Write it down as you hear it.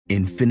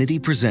Infinity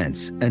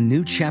presents a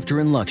new chapter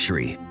in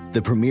luxury,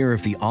 the premiere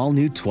of the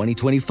all-new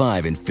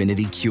 2025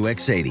 Infinity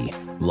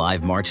QX80,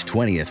 live March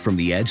 20th from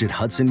the Edge at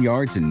Hudson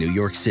Yards in New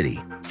York City,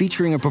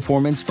 featuring a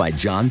performance by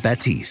John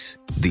Batiste.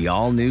 The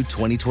all-new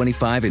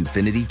 2025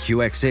 Infinity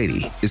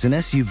QX80 is an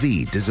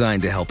SUV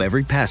designed to help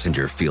every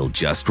passenger feel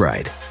just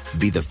right.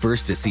 Be the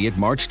first to see it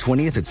March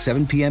 20th at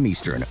 7 p.m.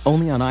 Eastern,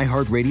 only on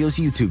iHeartRadio's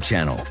YouTube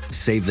channel.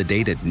 Save the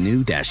date at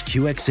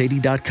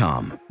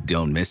new-QX80.com.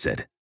 Don't miss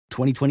it.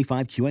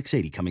 2025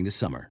 QX80 coming this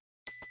summer.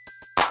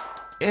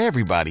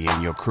 Everybody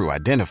in your crew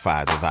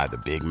identifies as either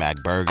Big Mac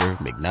Burger,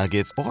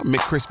 McNuggets, or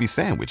McCrispy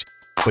Sandwich.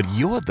 But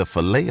you're the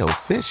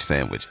Filet-O-Fish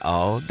Sandwich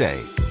all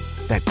day.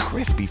 That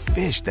crispy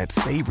fish, that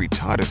savory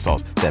tartar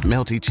sauce, that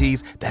melty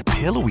cheese, that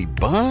pillowy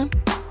bun.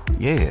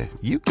 Yeah,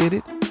 you get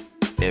it.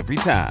 Every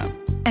time.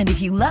 And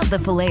if you love the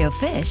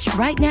Filet-O-Fish,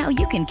 right now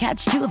you can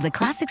catch two of the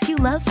classics you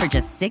love for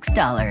just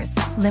 $6.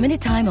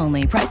 Limited time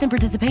only. Price and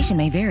participation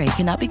may vary.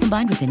 Cannot be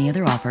combined with any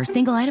other offer.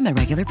 Single item at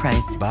regular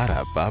price.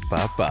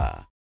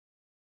 Ba-da-ba-ba-ba.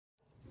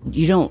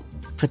 You don't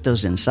put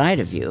those inside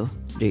of you,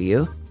 do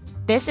you?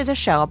 This is a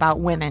show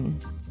about women.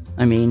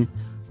 I mean,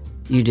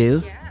 you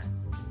do?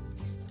 Yes.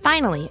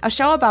 Finally, a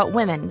show about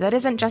women that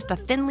isn't just a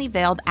thinly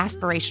veiled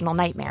aspirational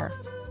nightmare.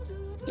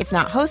 It's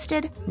not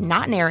hosted,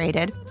 not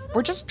narrated.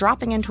 We're just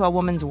dropping into a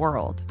woman's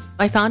world.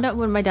 I found out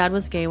when my dad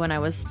was gay when I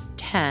was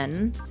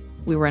 10.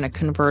 We were in a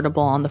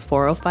convertible on the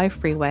 405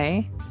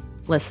 freeway,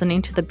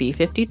 listening to the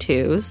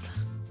B-52s.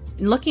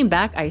 And looking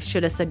back, I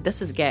should have said,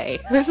 this is gay.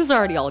 This is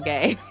already all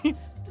gay.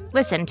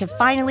 Listen to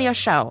Finally a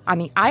Show on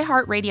the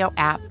iHeartRadio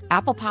app,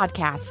 Apple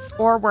Podcasts,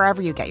 or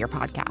wherever you get your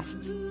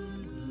podcasts.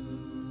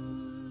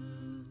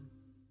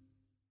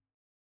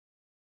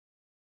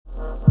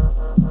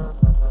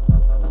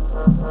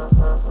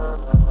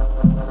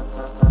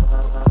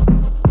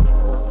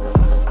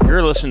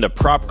 You're listening to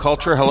Prop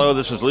Culture. Hello,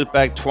 this is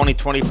Lootbag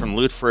 2020 from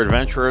Loot for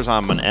Adventurers.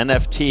 I'm an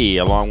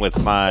NFT along with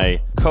my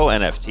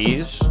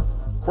co-NFTs.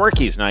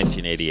 Quirky's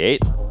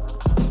 1988.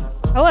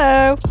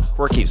 Hello.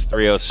 Quirky's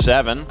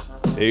 307.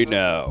 Hey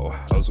now,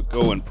 how's it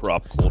going,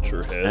 Prop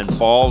Culture heads? And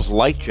Balls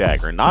Like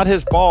Jagger. Not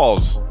his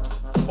balls.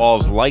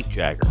 Balls Like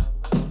Jagger.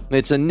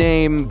 It's a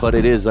name, but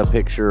it is a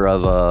picture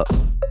of a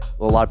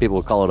lot of people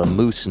would call it a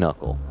moose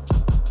knuckle.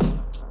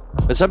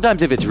 But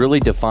sometimes if it's really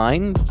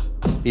defined,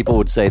 people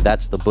would say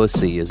that's the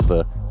bussy, is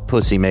the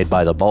pussy made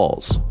by the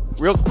balls.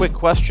 Real quick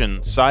question,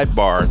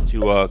 sidebar to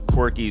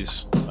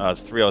Quirky's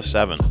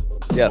 307.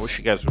 Yes. I wish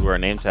you guys would wear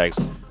name tags.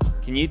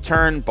 Can you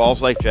turn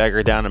Balls Like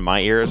Jagger down in my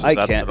ears? Is I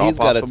that can't. at all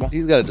possible?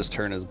 He's got to just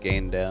turn his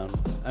gain down.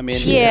 I mean,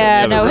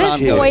 yeah, no,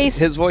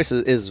 his voice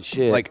is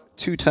like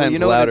 2 times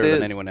louder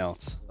than anyone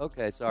else.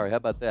 Okay, sorry. How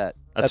about that?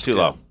 That's too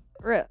low.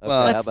 Okay,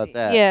 how about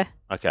that? Yeah.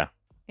 Okay.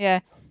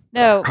 Yeah.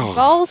 No,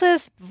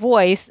 Balls'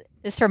 voice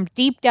is from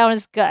deep down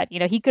his gut. You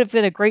know, he could have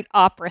been a great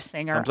opera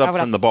singer. Comes up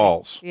from the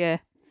balls. Yeah.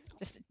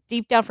 Just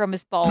deep down from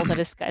his balls and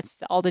his guts.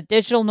 All the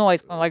digital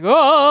noise going like,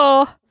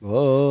 oh.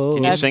 Whoa.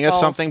 Can you sing us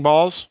something,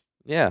 Balls?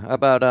 Yeah. How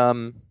about,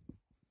 do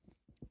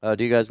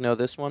you guys know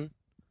this one?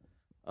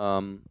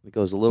 It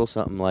goes a little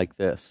something like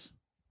this.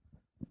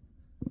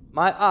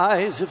 My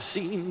eyes have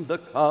seen the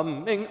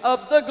coming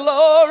of the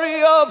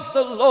glory of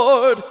the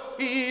Lord.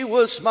 He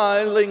was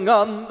smiling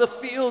on the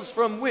fields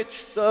from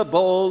which the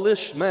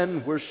bullish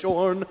men were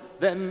shorn.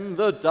 Then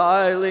the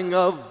dialing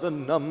of the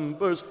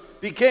numbers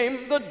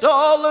became the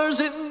dollars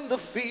in the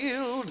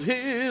field.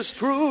 His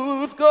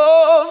truth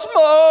goes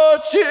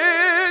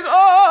marching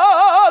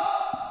on.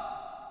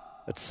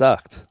 It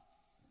sucked.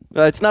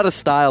 It's not a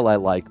style I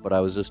like, but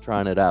I was just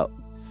trying it out.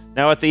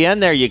 Now, at the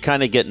end there, you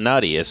kind of get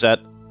nutty. Is that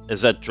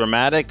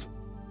dramatic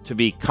to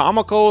be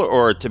comical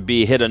or to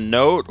be hit a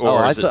note? Or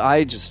I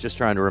just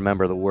trying to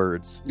remember the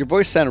words. Your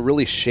voice sounded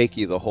really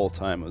shaky the whole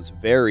time. It was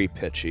very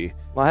pitchy.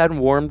 Well, I hadn't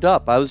warmed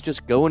up. I was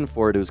just going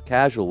for it. It was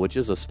casual, which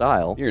is a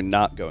style. You're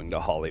not going to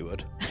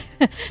Hollywood.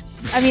 I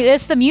mean,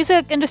 it's the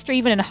music industry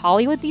even in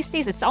Hollywood these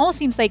days. It almost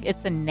seems like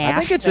it's in Nashville. I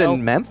think it's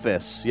in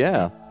Memphis,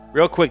 yeah.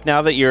 Real quick,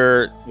 now that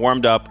you're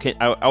warmed up,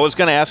 I was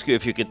going to ask you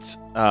if you could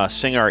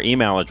sing our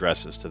email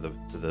addresses to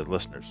the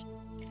listeners.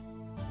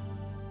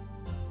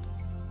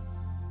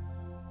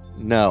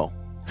 No.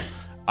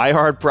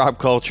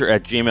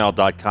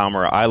 iHeartPropCulture@gmail.com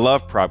or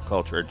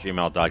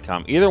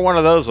iLovePropCulture@gmail.com. Either one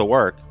of those will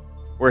work.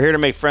 We're here to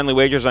make friendly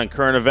wagers on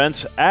current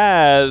events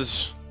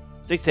as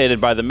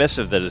dictated by the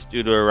missive that is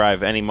due to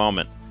arrive any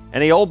moment.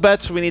 Any old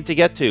bets we need to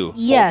get to?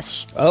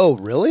 Yes. Folks? Oh,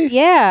 really?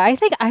 Yeah, I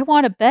think I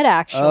want to bet,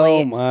 actually.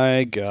 Oh,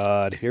 my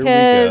God. Here we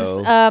go.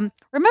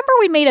 Remember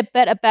we made a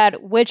bet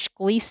about which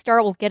Glee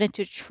star will get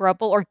into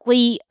trouble, or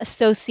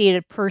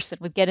Glee-associated person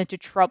would get into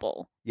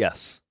trouble.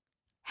 Yes.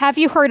 Have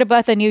you heard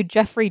about the new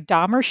Jeffrey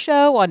Dahmer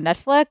show on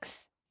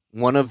Netflix?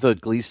 One of the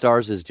Glee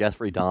stars is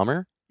Jeffrey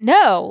Dahmer?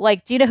 No.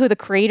 Like, do you know who the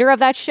creator of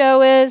that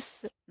show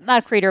is?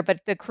 Not creator,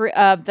 but the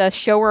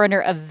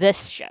showrunner of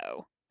this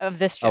show.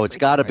 Oh, it's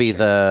got to be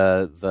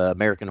the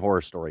American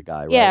Horror Story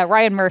guy, right? Yeah,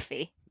 Ryan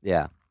Murphy.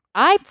 Yeah.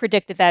 I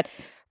predicted that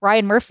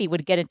Ryan Murphy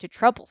would get into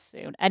trouble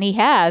soon, and he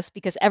has,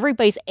 because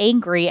everybody's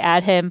angry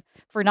at him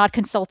for not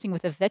consulting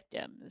with the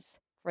victims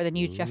for the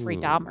new Jeffrey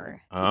Dahmer.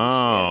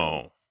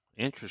 Oh,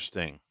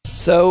 interesting.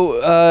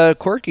 So,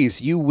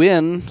 Corkies, you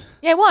win.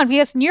 Yeah, I won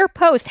because New York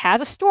Post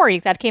has a story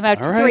that came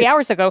out 3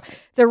 hours ago.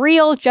 The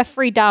real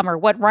Jeffrey Dahmer,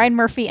 what Ryan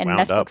Murphy and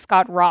Netflix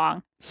got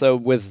wrong. So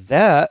with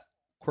that,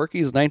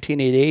 Corky's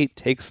 1988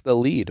 takes the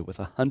lead with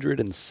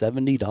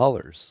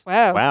 $170.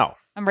 Wow.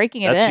 I'm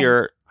raking it in. That's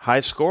your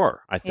high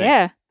score, I think.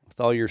 Yeah. With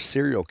all your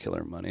serial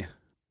killer money.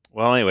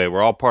 Well, anyway,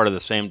 we're all part of the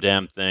same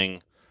damn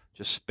thing,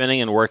 just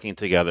spinning and working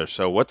together.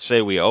 So what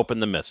say we open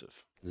the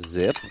missive?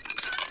 Zip.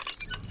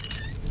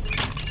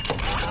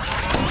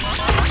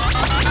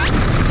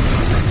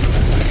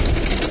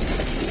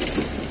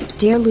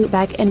 Dear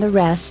Lubeck and the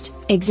rest,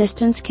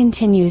 existence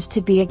continues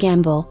to be a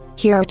gamble.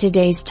 Here are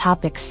today's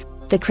topics.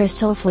 The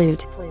crystal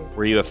flute.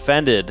 Were you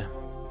offended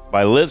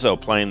by Lizzo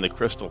playing the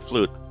crystal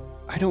flute?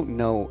 I don't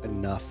know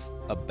enough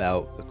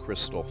about the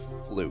crystal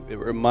flute. It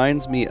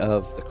reminds me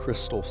of the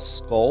crystal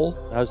skull.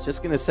 I was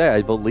just going to say,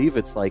 I believe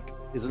it's like,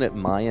 isn't it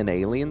Mayan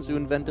aliens who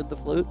invented the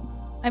flute?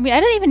 I mean,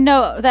 I didn't even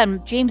know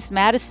that James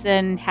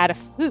Madison had a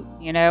flute,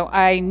 you know?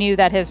 I knew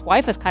that his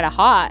wife was kind of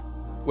hot.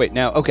 Wait,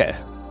 now, okay.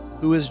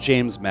 Who is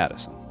James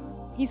Madison?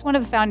 He's one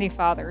of the founding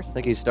fathers. I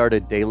think he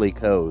started Daily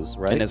Kos,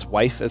 right? And his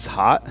wife is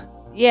hot?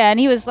 Yeah, and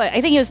he was like, I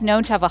think he was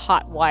known to have a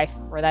hot wife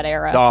for that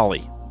era.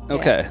 Dolly.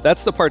 Okay,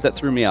 that's the part that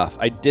threw me off.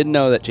 I did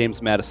know that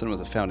James Madison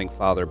was a founding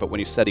father, but when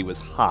you said he was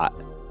hot...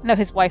 No,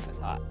 his wife was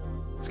hot.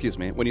 Excuse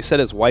me. When you said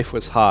his wife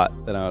was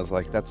hot, then I was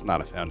like, that's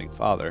not a founding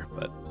father,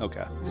 but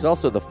okay. He's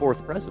also the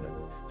fourth president.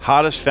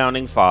 Hottest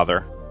founding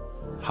father,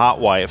 hot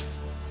wife.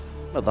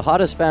 No, the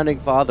hottest founding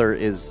father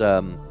is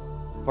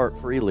Fart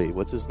Freely.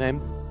 What's his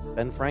name?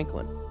 Ben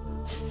Franklin.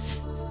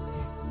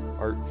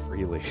 Fart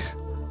Freely.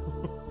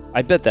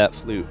 I bet that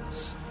flute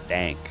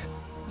stank.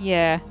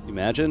 Yeah.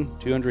 Imagine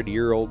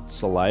 200-year-old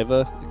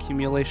saliva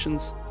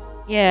accumulations.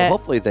 Yeah. Well,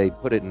 hopefully they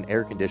put it in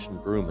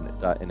air-conditioned room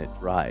and it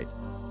dried.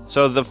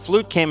 So the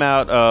flute came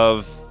out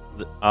of,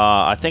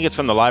 I think it's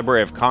from the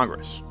Library of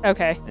Congress.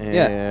 Okay.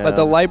 Yeah, but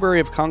the Library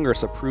of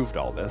Congress approved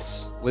all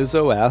this.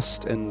 Lizzo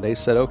asked, and they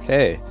said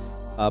okay.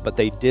 But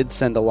they did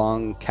send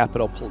along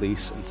Capitol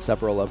Police and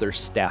several other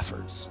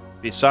staffers.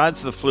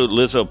 Besides the flute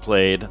Lizzo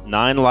played,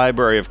 9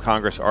 Library of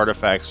Congress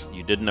artifacts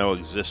you didn't know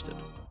existed.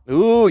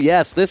 Ooh,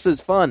 yes, this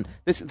is fun.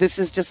 This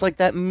is just like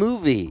that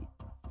movie,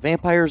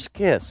 Vampire's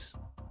Kiss,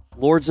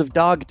 Lords of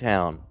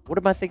Dogtown. What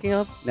am I thinking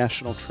of?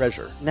 National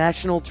Treasure.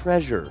 National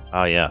Treasure.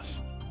 Ah,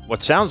 yes.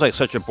 What sounds like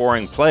such a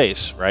boring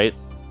place, right?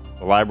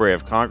 The Library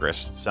of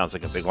Congress sounds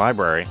like a big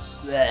library.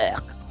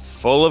 Blech.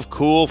 Full of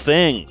cool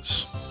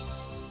things.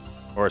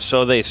 Or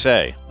so they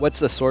say. What's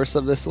the source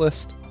of this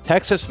list?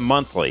 Texas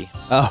Monthly.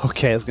 Oh,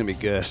 okay, that's going to be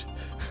good.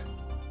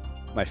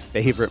 My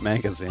favorite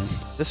magazine.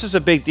 This is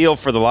a big deal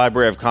for the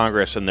Library of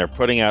Congress, and they're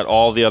putting out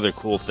all the other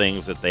cool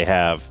things that they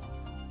have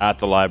at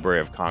the Library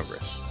of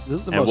Congress. This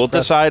is the and most we'll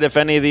decide if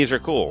any of these are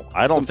cool.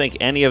 I don't think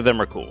any of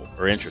them are cool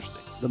or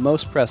interesting. The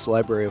most press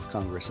Library of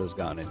Congress has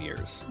gotten in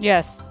years.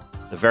 Yes.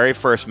 The very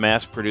first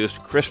mass-produced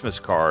Christmas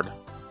card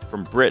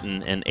from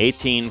Britain in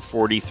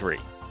 1843.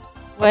 Lame.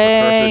 A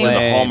precursor to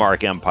the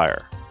Hallmark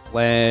Empire.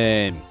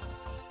 Lame.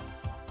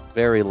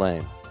 Very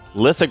lame.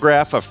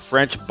 Lithograph of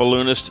French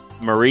balloonist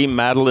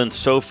Marie-Madeleine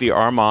Sophie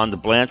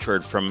Armand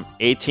Blanchard from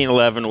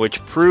 1811, which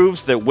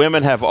proves that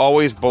women have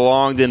always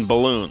belonged in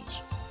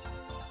balloons.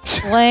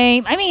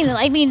 Lame. I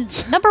mean,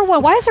 number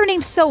one, why is her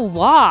name so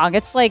long?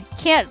 It's like,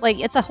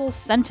 it's a whole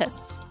sentence.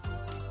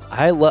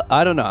 I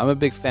don't know. I'm a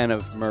big fan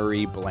of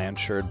Marie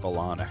Blanchard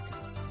Bolanek.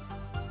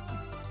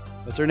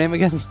 What's her name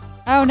again?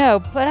 Oh, no,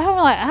 but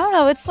I don't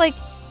know. It's like,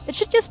 it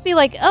should just be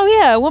like, oh,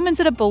 yeah, a woman's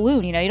in a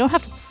balloon. You know, you don't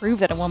have to prove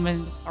that a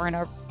woman are in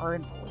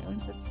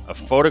balloons. A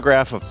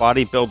photograph of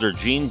bodybuilder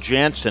Gene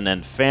Jansen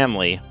and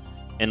family,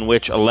 in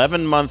which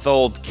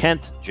 11-month-old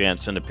Kent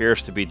Jansen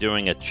appears to be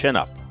doing a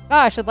chin-up.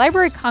 Gosh, the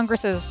Library of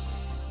Congress is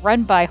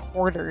run by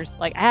hoarders.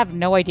 Like, I have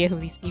no idea who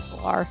these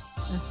people are.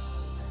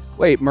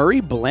 Wait,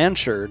 Marie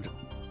Blanchard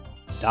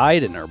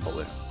died in her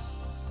balloon.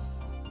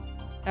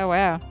 Oh,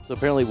 wow. So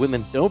apparently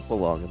women don't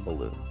belong in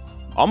balloons.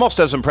 Almost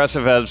as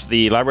impressive as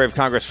the Library of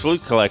Congress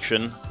flute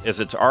collection is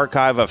its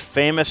archive of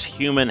famous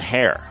human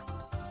hair.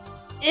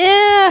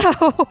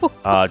 Ew!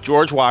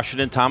 George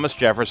Washington, Thomas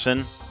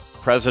Jefferson,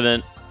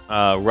 President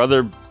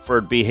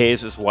Rutherford B.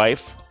 Hayes'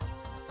 wife.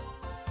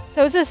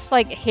 So is this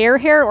like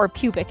hair or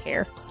pubic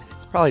hair?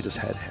 It's probably just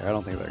head hair. I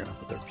don't think they're going to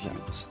put their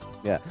pubes.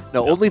 Yeah.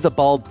 No, only the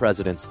bald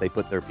presidents, they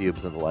put their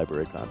pubes in the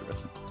Library of Congress.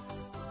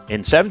 In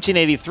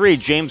 1783,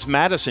 James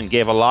Madison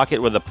gave a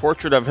locket with a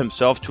portrait of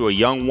himself to a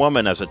young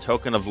woman as a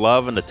token of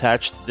love and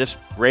attached this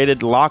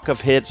braided lock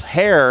of his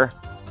hair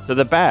to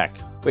the back.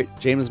 Wait,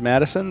 James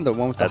Madison, the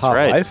one with the That's hot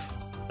right. wife?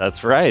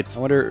 That's right. I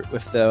wonder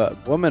if the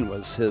woman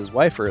was his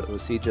wife or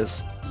was he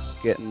just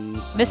getting...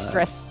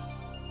 Mistress.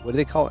 What do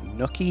they call it?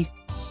 Nookie?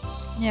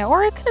 Yeah,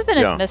 or it could have been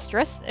his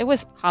mistress. It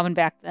was common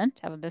back then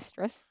to have a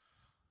mistress.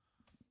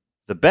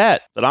 The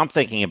bet that I'm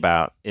thinking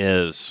about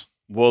is,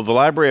 will the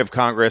Library of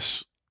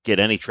Congress get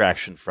any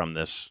traction from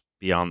this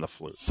beyond the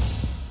flute?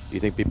 Do you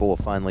think people will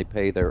finally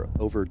pay their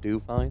overdue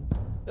fines?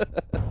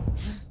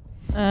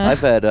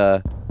 I've had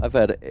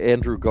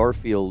Andrew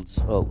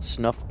Garfield's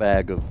snuff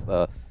bag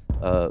of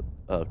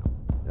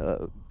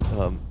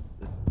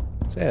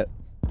say it.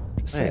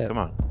 Just say Hey, it. come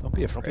on. Don't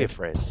be afraid. Don't be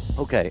afraid.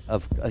 Okay,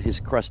 of his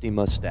crusty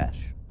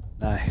mustache.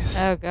 Nice.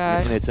 Oh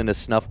gosh. And it's in a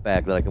snuff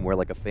bag that I can wear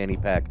like a fanny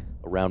pack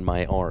around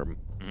my arm.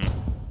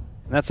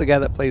 And that's the guy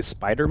that plays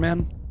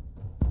Spider-Man?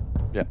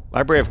 Yeah.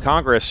 Library of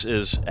Congress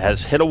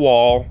has hit a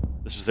wall.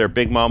 This is their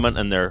big moment,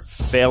 and they're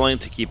failing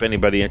to keep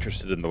anybody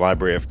interested in the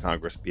Library of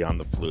Congress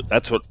beyond the flute.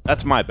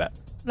 That's my bet.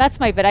 That's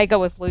my bet. I go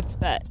with Lute's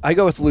bet. I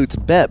go with Lute's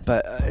bet,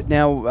 but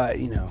now,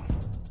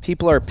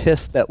 people are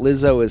pissed that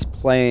Lizzo is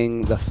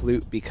playing the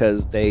flute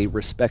because they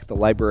respect the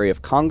Library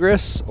of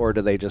Congress, or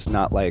do they just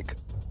not like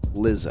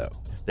Lizzo?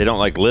 They don't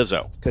like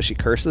Lizzo. Because she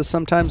curses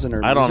sometimes in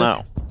her I don't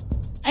music? know.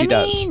 She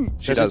does.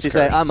 She does she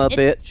say, curse. I'm a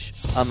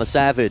bitch, I'm a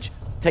savage,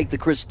 take the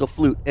crystal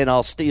flute and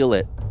I'll steal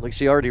it. Like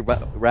she already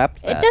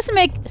rapped that. It doesn't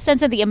make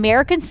sense in the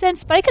American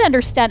sense, but I can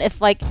understand if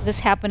like this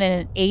happened in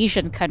an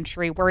Asian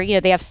country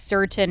where they have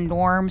certain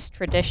norms,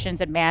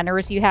 traditions, and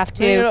manners you have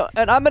to.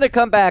 And I'm gonna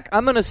come back.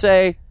 I'm gonna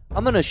say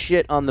I'm gonna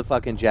shit on the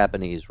fucking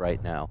Japanese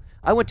right now.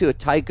 I went to a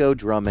taiko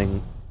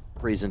drumming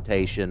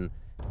presentation,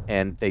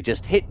 and they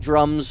just hit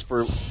drums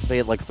they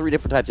had like 3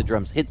 different types of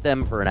drums, hit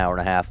them for an hour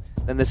and a half.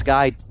 Then this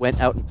guy went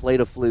out and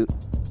played a flute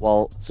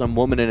while some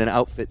woman in an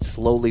outfit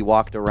slowly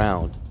walked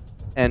around.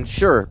 And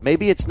sure,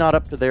 maybe it's not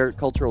up to their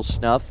cultural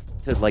snuff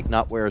to like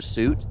not wear a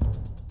suit,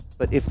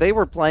 but if they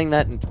were playing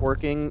that and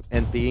twerking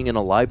and being in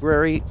a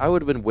library, I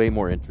would have been way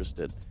more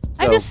interested.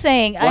 I'm just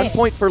saying. 1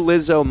 point for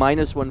Lizzo,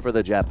 -1 for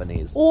the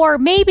Japanese. Or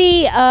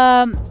maybe,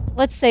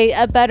 let's say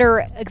a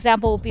better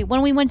example would be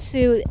when we went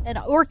to an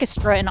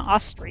orchestra in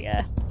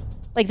Austria.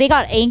 Like, they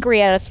got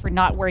angry at us for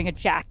not wearing a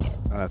jacket.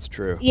 Oh, that's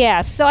true.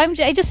 Yeah, so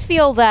I just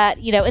feel that,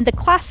 in the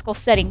classical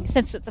setting,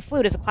 since the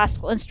flute is a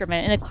classical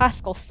instrument, in a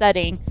classical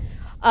setting,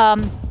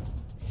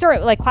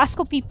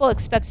 classical people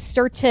expect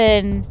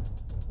certain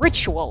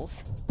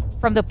rituals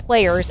from the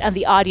players and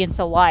the audience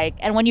alike.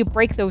 And when you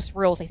break those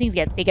rules, I think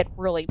they get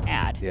really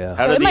mad. Yeah.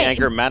 How did the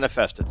anger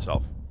manifest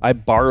itself? I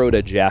borrowed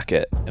a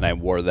jacket, and I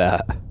wore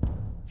that.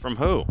 From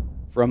who?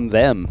 From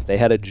them. They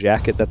had a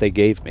jacket that they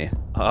gave me.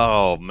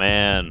 Oh,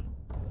 man.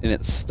 And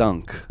it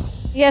stunk.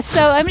 Yeah,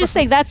 so I'm just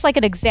saying that's like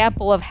an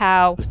example of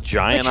how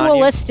giant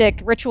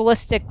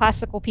ritualistic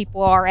classical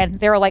people are, and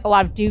there are like a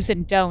lot of do's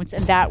and don'ts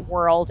in that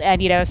world.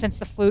 And since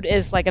the flute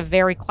is like a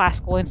very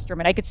classical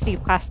instrument, I could see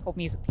classical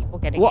music people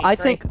getting angry. I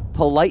think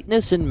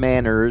politeness and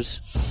manners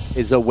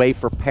is a way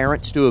for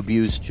parents to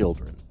abuse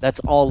children.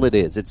 That's all it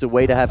is. It's a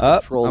way to have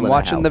control. I'm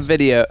watching the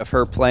video of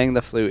her playing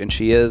the flute, and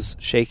she is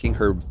shaking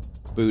her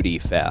booty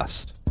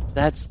fast.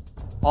 That's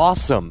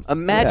awesome.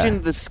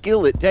 Imagine the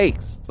skill it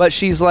takes. But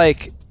she's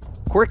like...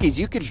 Quirkies,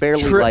 you can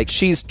barely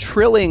she's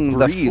trilling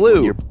the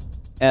flute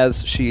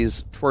as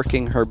she's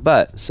twerking her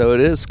butt, so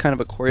it is kind of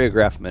a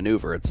choreographed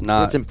maneuver. It's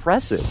not. It's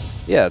impressive.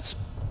 Yeah, it's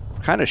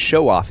kind of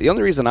show off. The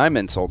only reason I'm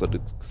insulted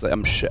is because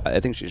I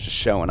think she's just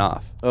showing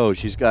off. Oh,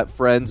 she's got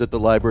friends at the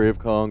Library of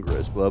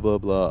Congress. Blah blah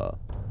blah.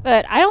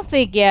 But I don't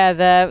think,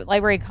 the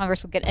Library of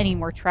Congress will get any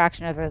more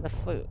traction other than the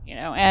flute,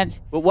 and...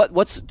 But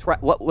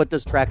what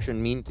does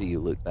traction mean to you,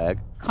 Lutebag?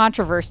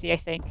 Controversy, I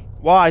think.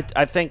 Well,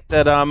 I think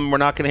that we're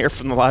not going to hear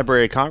from the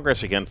Library of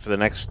Congress again for the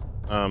next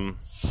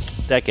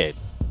decade.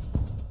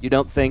 You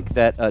don't think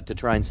that to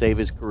try and save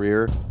his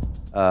career,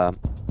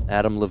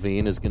 Adam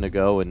Levine is going to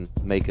go and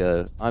make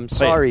a "I'm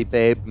sorry,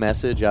 babe"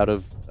 message out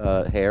of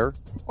hair?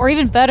 Or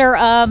even better,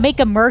 make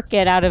a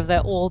merkin out of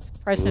the old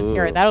president's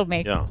hair. That'll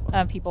make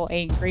people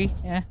angry.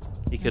 Yeah.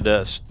 He could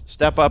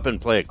step up and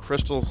play a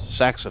crystal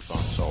saxophone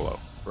solo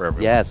for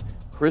everyone. Yes,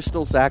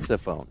 crystal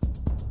saxophone.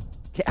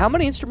 How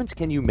many instruments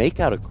can you make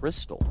out of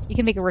crystal? You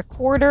can make a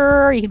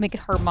recorder. You can make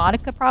a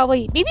harmonica,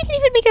 probably. Maybe you can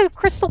even make a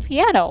crystal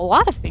piano. A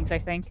lot of things, I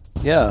think.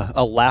 Yeah,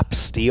 a lap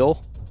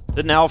steel.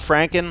 Didn't Al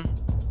Franklin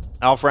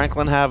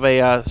have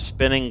a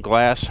spinning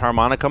glass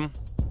harmonicum?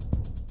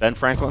 Ben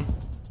Franklin?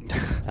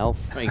 Al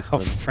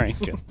Franklin.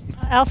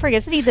 Al Franklin,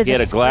 isn't he the He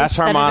had a glass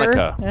senator?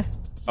 harmonica.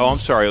 Oh, I'm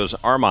sorry. It was an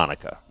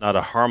armonica, not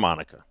a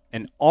harmonica.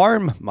 An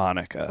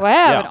armonica.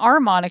 Wow, an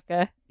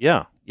harmonica.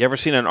 Yeah. You ever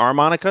seen an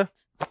armonica?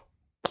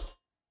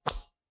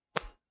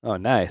 Oh,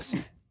 nice.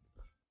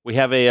 We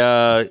have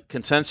a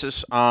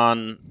consensus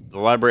on the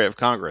Library of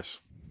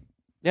Congress.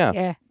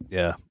 Yeah.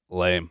 Yeah,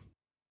 lame.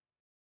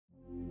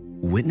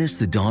 Witness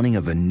the dawning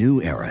of a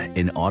new era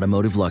in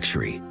automotive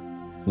luxury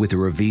with a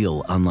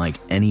reveal unlike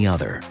any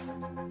other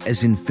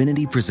as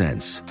Infiniti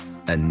presents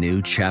a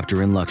new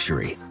chapter in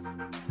luxury,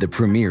 the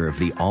premiere of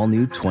the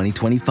all-new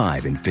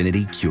 2025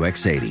 Infiniti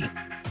QX80.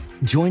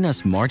 Join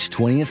us March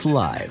 20th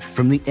live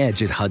from the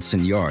Edge at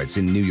Hudson Yards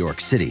in New York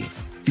City,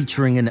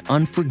 featuring an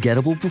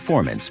unforgettable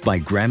performance by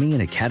Grammy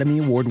and Academy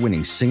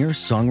Award-winning singer,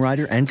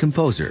 songwriter, and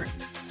composer,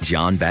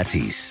 Jon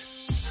Batiste.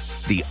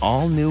 The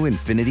all-new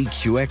Infiniti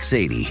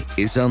QX80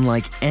 is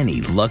unlike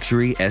any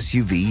luxury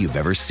SUV you've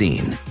ever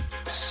seen.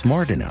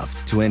 Smart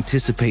enough to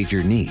anticipate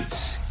your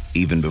needs,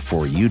 even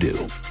before you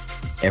do.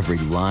 Every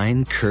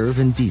line, curve,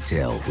 and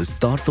detail was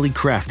thoughtfully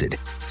crafted,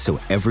 so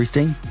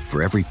everything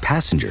for every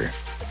passenger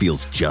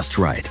feels just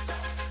right.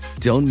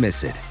 Don't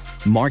miss it.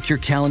 Mark your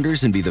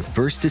calendars and be the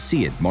first to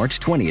see it March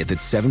 20th at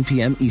 7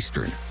 p.m.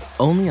 Eastern,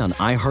 only on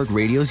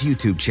iHeartRadio's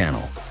YouTube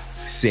channel.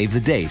 Save the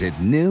date at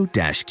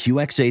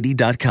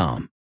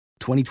new-QX80.com.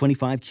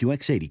 2025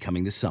 QX80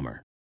 coming this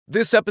summer.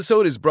 This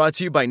episode is brought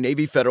to you by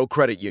Navy Federal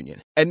Credit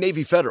Union. At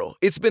Navy Federal,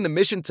 it's been the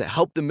mission to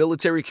help the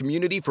military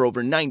community for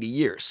over 90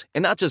 years.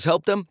 And not just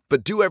help them,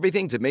 but do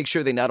everything to make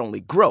sure they not only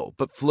grow,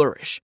 but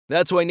flourish.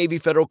 That's why Navy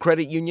Federal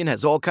Credit Union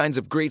has all kinds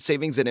of great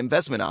savings and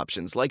investment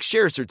options like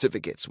share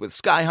certificates with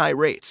sky-high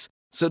rates.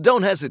 So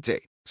don't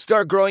hesitate.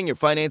 Start growing your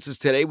finances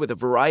today with a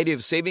variety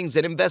of savings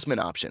and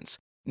investment options.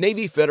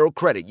 Navy Federal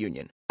Credit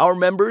Union. Our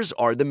members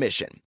are the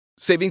mission.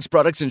 Savings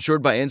products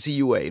insured by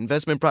NCUA.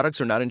 Investment products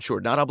are not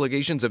insured, not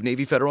obligations of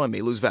Navy Federal and may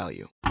lose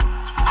value.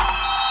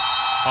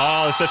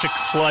 Oh, it's such a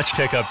clutch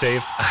pickup,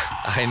 Dave.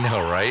 I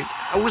know, right?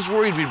 I was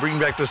worried we'd bring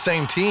back the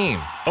same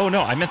team. Oh,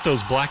 no, I meant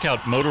those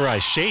blackout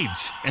motorized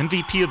shades.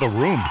 MVP of the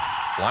room.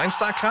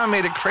 Blinds.com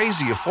made it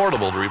crazy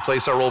affordable to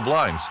replace our old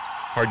blinds.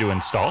 Hard to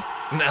install?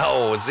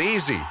 No, it's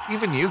easy.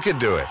 Even you could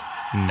do it.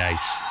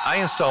 Nice. I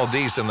installed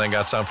these and then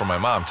got some for my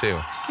mom, too.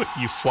 What,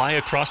 you fly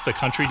across the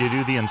country to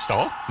do the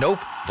install?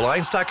 Nope.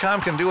 Blinds.com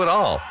can do it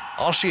all.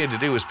 All she had to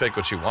do was pick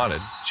what she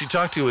wanted. She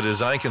talked to a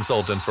design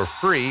consultant for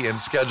free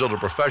and scheduled a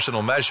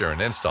professional measure and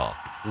install.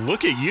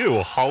 Look at you,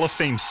 a Hall of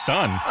Fame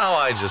son. Oh,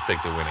 I just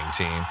picked the winning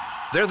team.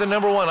 They're the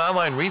 #1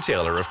 online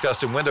retailer of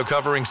custom window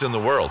coverings in the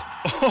world.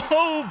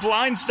 Oh,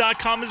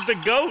 Blinds.com is the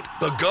GOAT.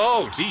 The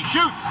GOAT! He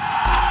shoots!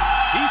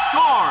 He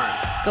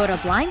scores! Go to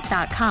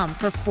Blinds.com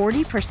for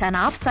 40%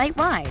 off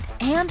site-wide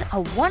and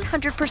a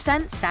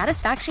 100%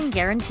 satisfaction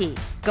guarantee.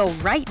 Go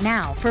right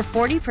now for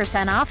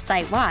 40% off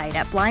site-wide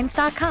at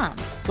Blinds.com.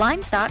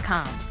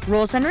 Blinds.com.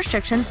 Rules and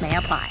restrictions may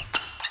apply.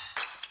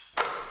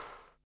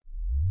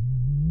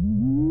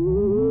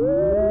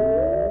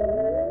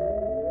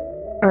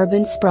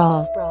 Urban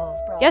sprawl.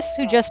 Guess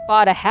who just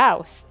bought a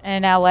house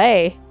in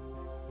L.A.?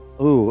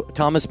 Ooh,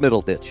 Thomas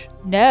Middleditch.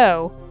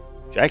 No.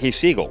 Jackie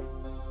Siegel.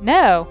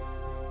 No.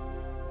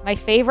 My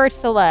favorite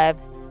celeb,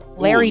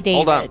 Larry Ooh, David.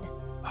 Hold on.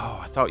 Oh,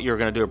 I thought you were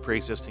going to do a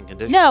pre-existing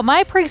condition. No,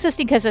 my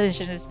pre-existing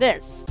condition is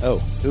this. Oh,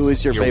 who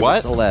is your favorite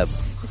what? celeb?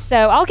 So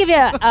I'll give you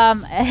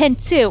a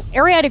hint too.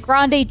 Ariana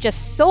Grande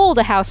just sold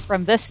a house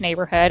from this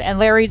neighborhood, and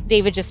Larry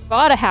David just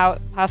bought a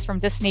house from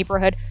this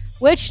neighborhood.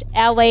 Which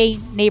LA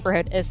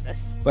neighborhood is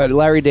this? But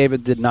Larry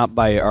David did not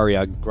buy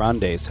Ariana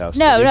Grande's house.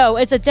 No,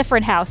 it's a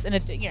different house in a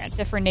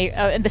different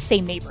in the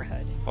same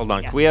neighborhood. Hold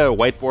on. Can we have a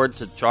whiteboard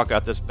to chalk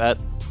out this bet?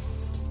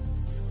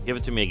 Give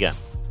it to me again.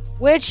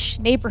 Which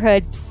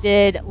neighborhood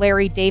did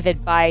Larry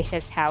David buy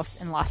his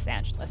house in Los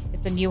Angeles?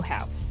 It's a new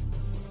house.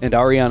 And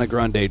Ariana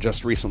Grande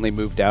just recently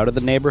moved out of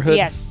the neighborhood?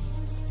 Yes.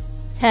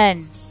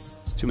 10.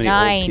 It's too many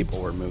 9, old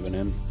people were moving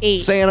in.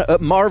 8.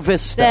 Mar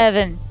Vista.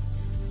 7.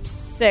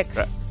 6.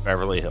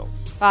 Beverly Hills.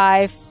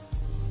 5.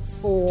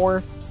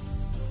 4.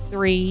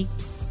 3.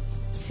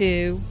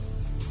 2.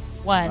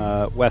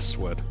 1.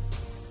 Westwood.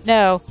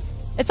 No.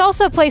 It's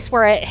also a place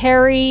where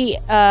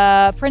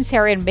Prince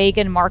Harry and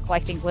Meghan Markle, I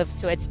think, lived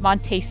to. It's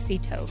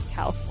Montecito,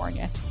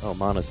 California. Oh,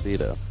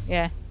 Montecito.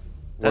 Yeah.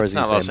 Or as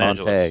you say,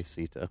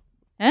 Montecito.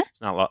 Huh?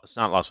 It's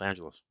not Los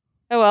Angeles.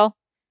 Oh, well.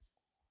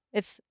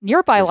 It's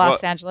nearby There's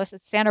Los Angeles.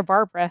 It's Santa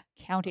Barbara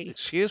County.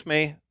 Excuse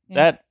me. Yeah.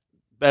 That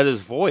bet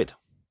is void.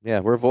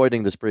 Yeah, we're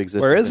voiding this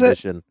pre-existing Where is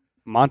condition. it?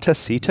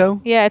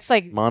 Montecito? Yeah, it's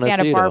like Montecito.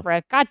 Santa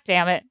Barbara. God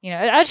damn it.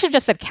 I should have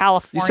just said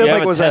California. You said You like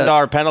have was a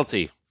 $10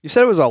 penalty. You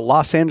said it was a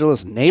Los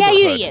Angeles neighborhood.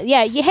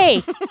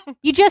 Hey,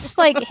 you just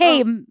like,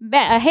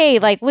 hey,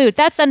 like, Lute,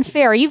 that's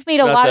unfair. You've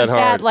made a Not lot that of hard.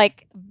 bad,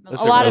 like,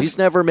 That's a lot of. He's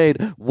never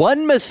made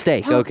one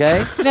mistake,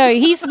 okay? No,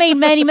 he's made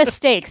many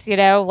mistakes,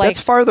 like. That's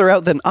farther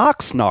out than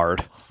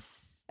Oxnard.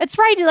 It's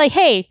right, like,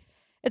 hey,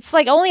 it's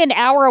like only an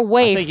hour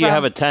away I think from. you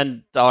have a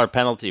 $10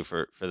 penalty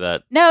for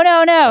that. No,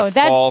 That's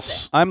that's.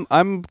 false.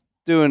 I'm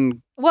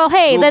doing. Well,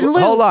 hey, then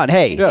Lute. Hold on,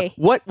 hey. Yeah.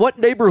 What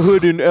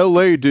neighborhood in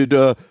L.A. did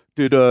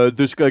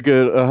this guy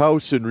get a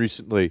house in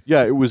recently?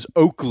 Yeah, it was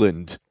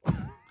Oakland.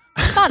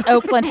 It's not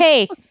Oakland.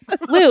 Hey,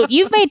 Lute,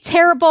 you've made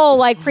terrible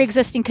like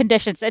pre-existing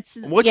conditions. It's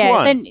Which yeah,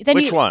 one? Then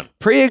Which one?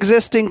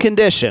 Pre-existing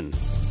condition.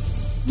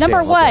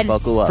 Number Okay, one.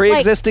 buckle up.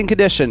 Pre-existing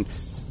condition.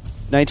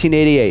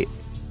 1988.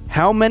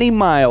 How many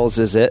miles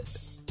is it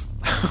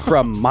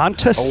from A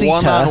Montecito?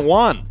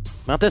 one-on-one.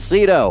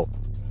 Montecito.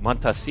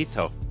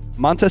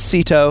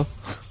 Montecito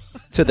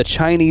to the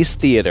Chinese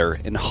Theater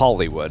in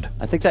Hollywood.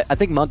 I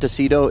think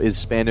Montecito is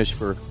Spanish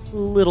for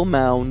little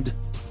mound.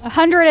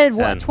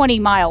 120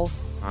 miles.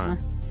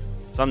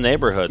 Some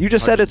neighborhood. You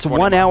just said it's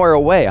 120 1 hour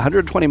away.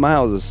 120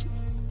 miles is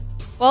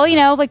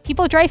Well, like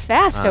people drive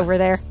fast over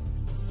there.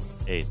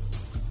 8,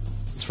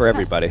 it's for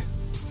everybody.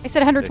 I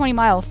said 120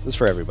 miles. It's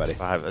for everybody.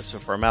 5. That's a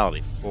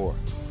formality. 4,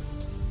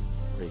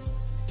 3,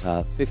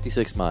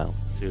 56 miles.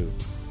 2,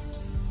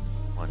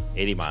 1.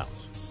 80 miles.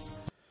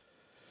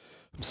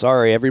 I'm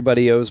sorry,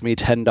 everybody owes me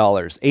 $10.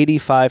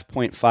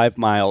 85.5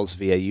 miles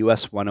via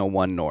US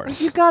 101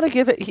 North. You gotta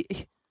give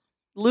it.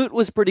 Lute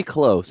was pretty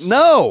close.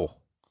 No!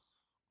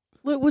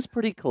 It was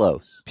pretty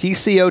close.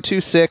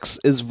 PC026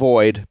 is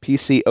void.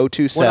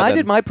 PC027. When I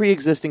did my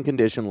pre-existing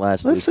condition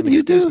last week, Listen, and you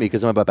excuse do. me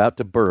because I'm about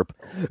to burp.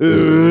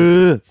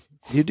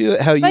 You do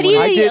it how you But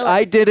want.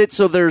 I did it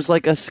so there's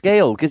like a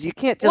scale because you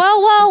can't just.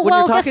 Well, when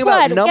you're guess talking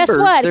about what? numbers, Guess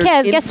what? there's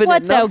Kez, guess infinite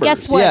what, though? numbers.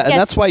 Guess what? Yeah, and Guess-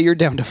 that's why you're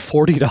down to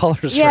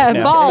 $40 Yeah, right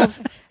now.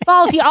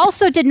 balls. You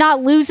also did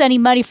not lose any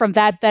money from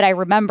that bet. I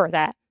remember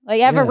that.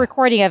 Like, I have a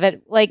recording of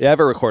it. Like, You have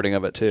a recording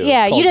of it too.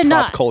 Yeah, It's you called did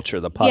Prop not- Culture,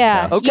 the podcast.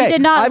 Yeah. Okay, You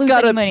did not I've lose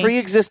got any a money.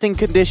 pre-existing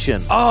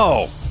condition.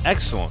 Oh,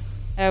 excellent.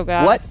 oh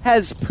god, What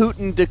has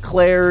Putin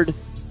declared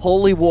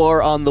holy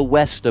war on the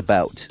West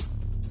about?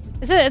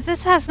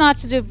 This has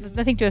nothing to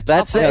do with.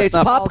 That's pop it. It's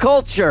culture. pop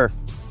culture.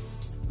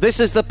 This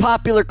is the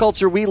popular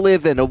culture we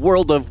live in, a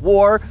world of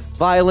war,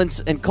 violence,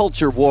 and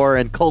culture war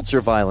and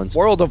culture violence.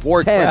 World of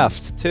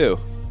Warcraft, too.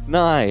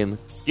 9.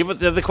 Give it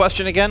the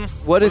question again.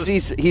 What is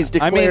he's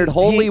declared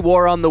holy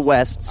war on the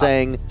West,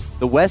 saying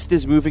the West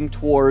is moving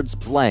towards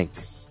blank.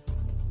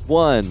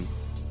 1,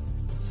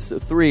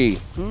 3,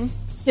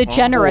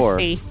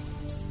 Degeneracy. 4,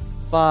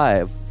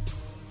 5,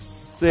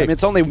 6. I mean,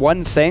 it's only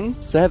one thing.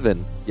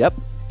 7. Yep.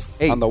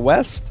 8. On the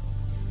West?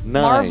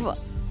 9.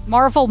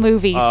 Marvel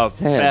movies. 10.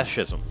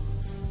 Fascism.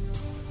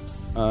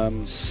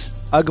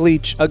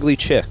 Ugly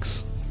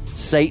chicks.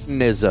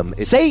 Satanism.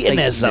 It's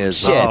Satanism.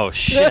 Shit. Oh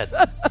shit.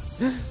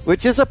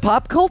 Which is a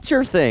pop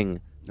culture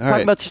thing. Talking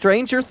right. about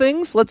Stranger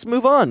Things. Let's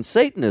move on.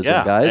 Satanism,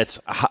 Yeah, guys. it's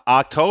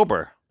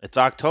October. It's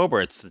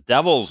October. It's the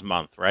devil's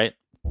month, right?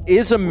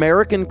 Is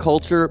American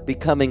culture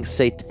becoming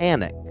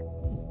satanic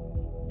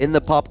in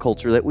the pop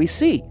culture that we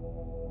see?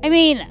 I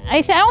mean,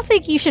 I don't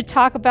think you should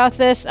talk about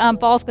this,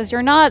 balls, because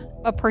you're not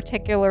a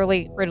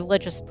particularly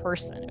religious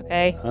person.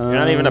 Okay. You're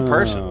not even a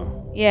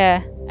person.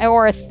 Yeah,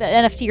 or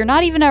NFT. You're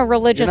not even a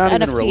religious You're not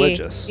NFT. even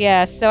religious.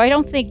 Yeah, so I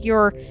don't think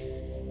you're.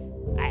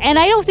 And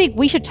I don't think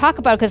we should talk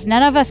about it because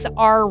none of us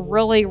are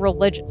really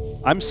religious.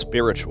 I'm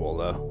spiritual,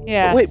 though.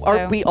 Yeah. Wait, so-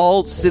 aren't we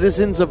all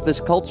citizens of this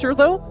culture,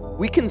 though?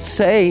 We can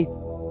say,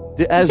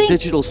 as think-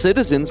 digital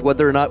citizens,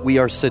 whether or not we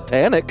are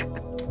satanic.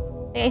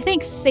 I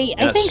think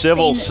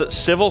Civil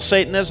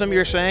Satanism.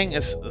 You're saying,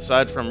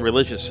 aside from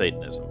religious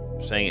Satanism,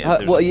 you're saying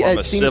there's a form it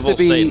of seems civil to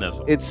be.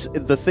 Satanism. It's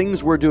the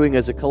things we're doing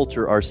as a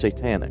culture are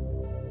satanic.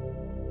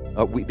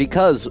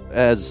 Because,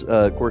 as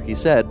Quirky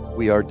said,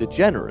 we are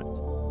degenerate.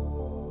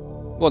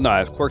 Well,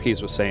 no,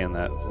 Corky's was saying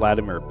that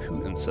Vladimir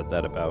Putin said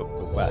that about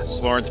the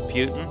West. Florence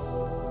Putin.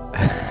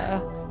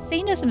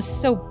 Satanism is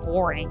so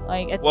boring.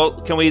 Like, it's,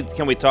 Well, can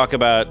we talk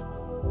about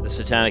the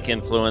satanic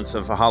influence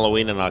of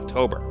Halloween in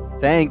October?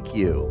 Thank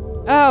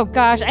you. oh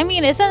gosh, I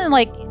mean, isn't it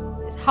like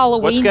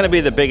Halloween? What's going to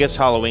be the biggest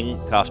Halloween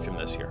costume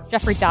this year?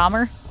 Jeffrey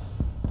Dahmer?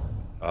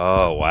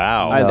 Oh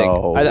wow! I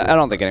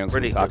don't think anyone's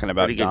going to be Pretty talking good-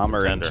 about pretty good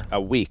Dahmer in contender. a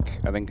week.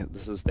 I think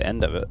this is the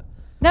end of it.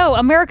 No,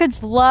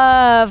 Americans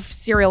love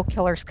serial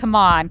killers. Come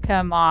on.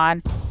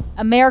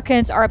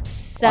 Americans are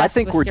obsessed. I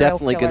think with we're serial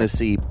definitely going to killers.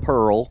 see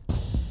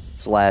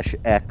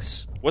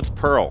Pearl/X. What's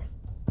Pearl?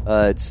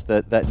 It's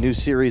that new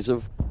series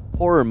of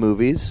horror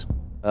movies. Is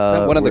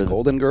that one of the where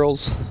Golden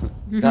Girls?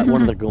 Not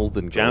one of the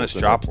Golden Girls. Janis in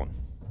it. Joplin.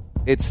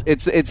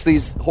 It's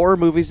these horror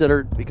movies that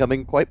are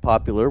becoming quite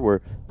popular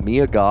where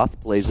Mia Goth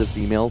plays a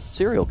female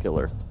serial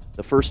killer.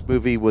 The first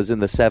movie was in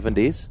the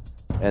 70s,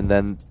 and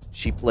then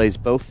she plays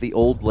both the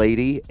old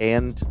lady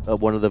and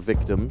one of the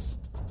victims.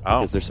 Oh.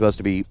 Because there's supposed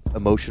to be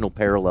emotional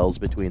parallels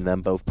between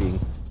them both being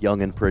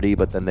young and pretty,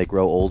 but then they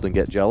grow old and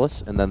get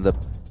jealous. And then the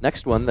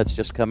next one that's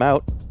just come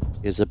out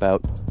is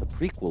about the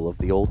prequel of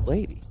the old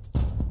lady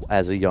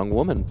as a young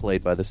woman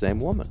played by the same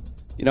woman.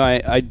 You know,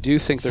 I do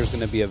think there's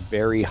going to be a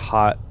very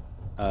hot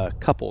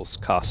couples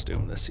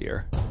costume this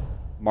year.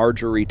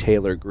 Marjorie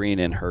Taylor Greene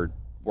and her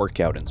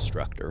workout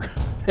instructor.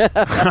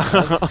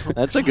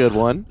 That's a good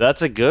one.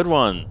 That's a good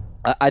one.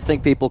 I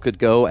think people could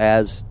go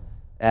as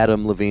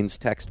Adam Levine's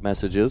text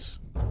messages.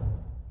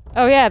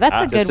 Oh yeah, that's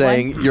a good Just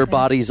saying one. your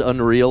body's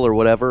unreal or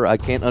whatever. I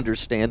can't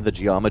understand the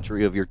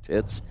geometry of your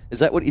tits. Is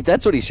that what?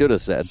 That's what he should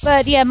have said.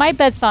 But yeah, my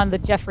bet's on the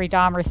Jeffrey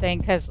Dahmer thing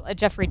because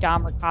Jeffrey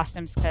Dahmer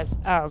costumes. Because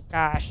oh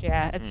gosh,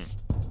 yeah,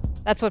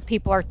 that's what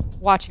people are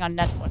watching on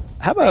Netflix.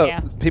 How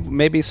about people?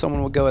 Maybe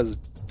someone will go as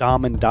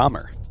Dom and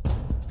Dahmer.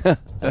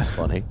 That's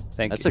funny.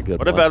 That's a good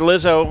What one. about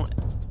Lizzo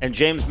and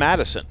James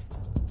Madison?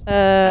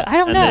 I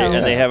don't know.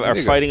 And they are There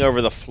you go. fighting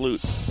over the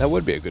flute. That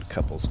would be a good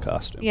couples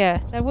costume. Yeah,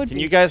 that would Can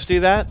be. you guys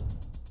do that?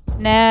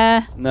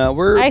 Nah. No,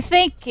 we're. I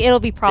think it'll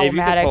be Dave, you can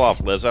problematic. pull off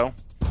Lizzo.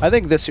 I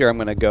think this year I'm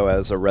going to go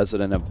as a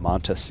resident of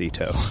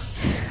Montecito.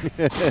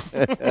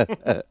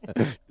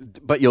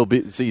 But you'll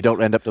be so you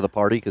don't end up to the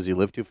party because you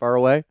live too far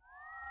away.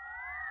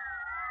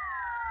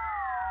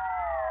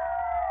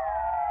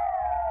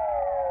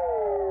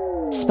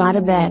 Spot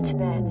a bet.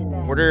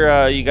 What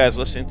are you guys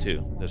listening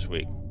to this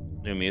week?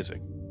 New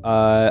music.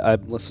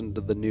 I've listened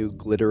to the new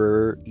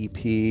Glitterer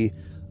EP,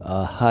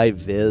 High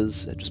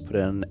Viz. I just put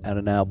out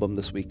an album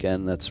this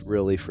weekend that's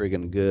really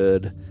friggin'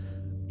 good.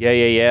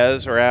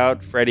 Yeahs are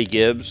out. Freddie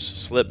Gibbs,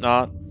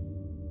 Slipknot.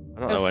 I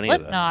don't know any of that.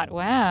 Slipknot.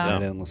 Wow. I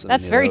didn't listen to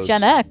That's any of very those.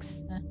 Gen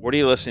X. What are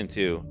you listening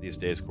to these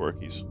days,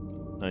 Corkies?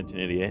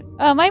 1988.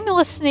 I'm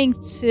listening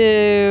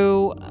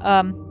to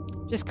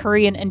just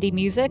Korean indie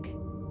music.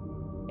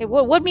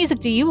 What music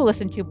do you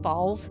listen to,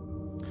 Balls?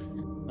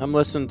 I'm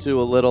listening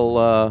to a little,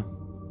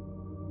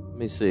 let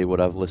me see what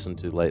I've listened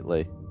to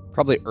lately.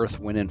 Probably Earth,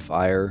 Wind, and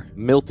Fire.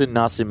 Milton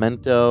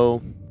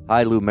Nascimento,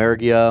 Hailu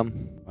Mergia.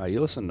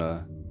 You listen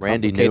to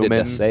Randy Complicated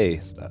Newman. Essay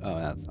stuff. Oh,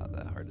 that's not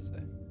that hard to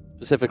say.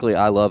 Specifically,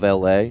 I Love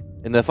L.A.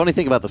 And the funny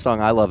thing about the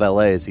song I Love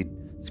L.A. is he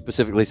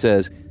specifically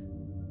says,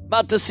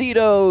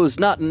 Montecito's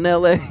not in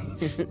L.A.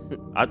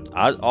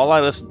 All I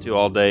listen to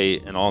all day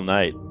and all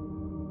night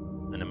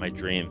and in my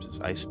dreams is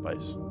Ice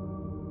Spice.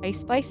 Ice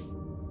Spice?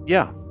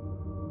 Yeah.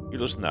 You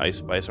listen to Ice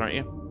Spice, aren't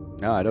you?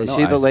 No, I don't know. Is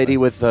she the Ice lady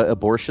Spice. with the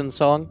abortion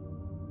song?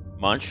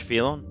 Munch,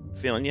 feeling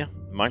you?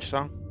 Munch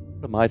song?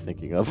 What am I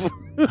thinking of?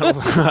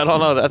 I don't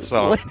know that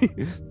song.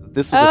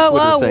 This is a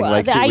Twitter thing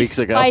like the 2 Ice weeks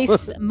ago.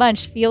 Spice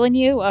Munch feeling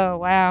you? Oh,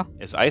 wow.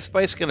 Is Ice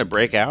Spice going to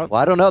break out?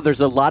 Well, I don't know.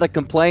 There's a lot of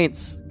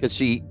complaints because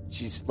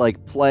she's like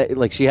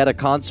she had a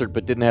concert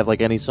but didn't have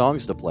like any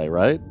songs to play,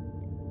 right?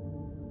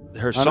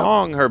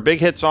 Her big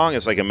hit song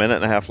is like a minute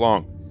and a half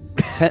long.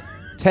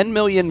 10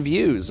 million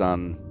views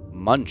on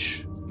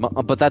Munch.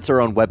 But that's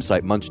her own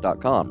website,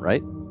 munch.com,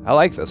 right? I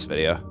like this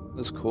video.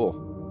 This is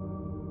cool.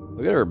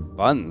 Look at her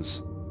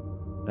buns.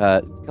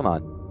 Come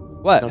on.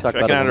 What? Don't talk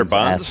Checking about out a her woman's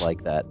buns? ass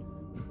like that.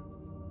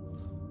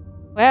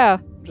 Wow.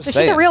 Just So she's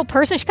saying. a real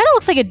person. She kind of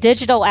looks like a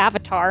digital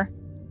avatar,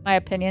 in my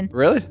opinion.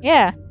 Really?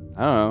 Yeah.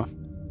 I don't know.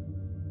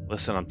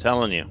 Listen, I'm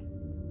telling you.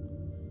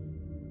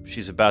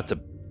 She's about to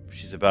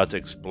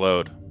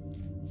explode.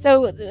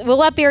 So will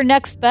that be your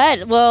next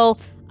bet? Will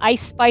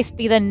Ice Spice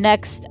be the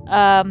next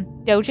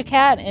Doja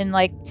Cat in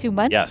like 2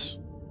 months? Yes.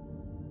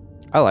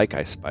 I like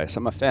Ice Spice.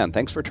 I'm a fan.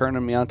 Thanks for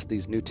turning me on to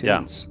these new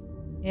tunes.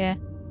 Yeah.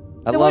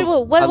 I So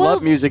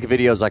love music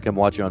videos I can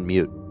watch on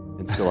mute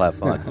and still have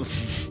fun.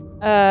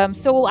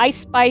 So will Ice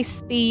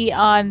Spice be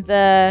on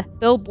the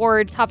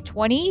Billboard Top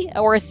 20,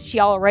 or is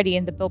she already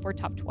in the Billboard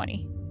Top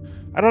 20?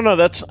 I don't know.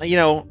 That's,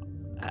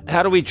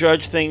 how do we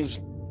judge things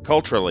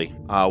culturally?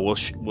 Will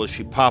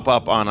she pop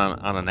up on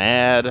an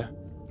ad?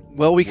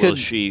 Well, we Will could.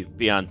 she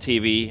be on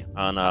TV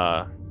on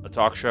a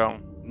talk show?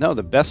 No,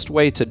 the best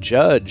way to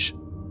judge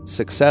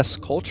success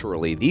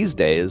culturally these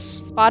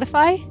days,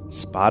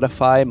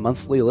 Spotify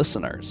monthly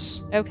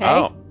listeners. Okay.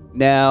 Oh.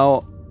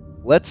 Now,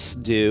 let's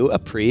do a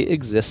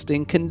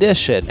pre-existing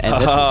condition. And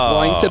this is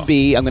going to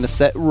be, I'm going to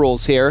set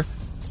rules here,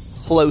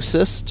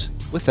 closest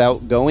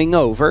without going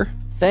over.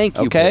 Thank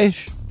you, okay?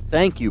 bitch.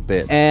 Thank you,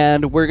 bitch.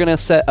 And we're going to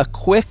set a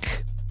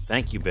quick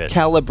Thank you, bitch.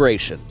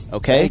 calibration,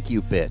 okay? Thank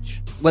you, bitch.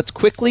 Let's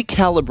quickly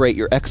calibrate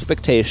your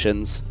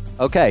expectations.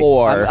 Okay,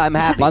 for I'm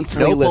happy.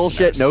 monthly No listeners.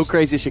 bullshit, no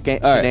crazy All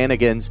right.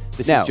 shenanigans.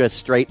 This Now- is just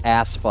straight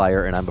ass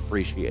fire, and I'm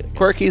appreciating it.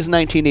 Quirky's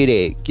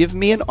 1988. Give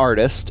me an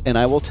artist, and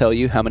I will tell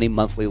you how many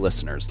monthly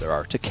listeners there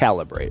are to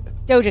calibrate.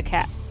 Doja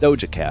Cat.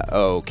 Doja Cat.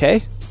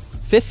 Okay.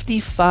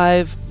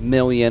 55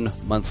 million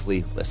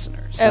monthly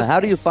listeners. Now, how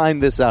do you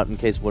find this out in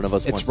case one of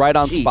us wants It's right to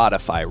on cheat?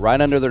 Spotify, right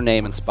under their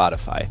name in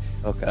Spotify.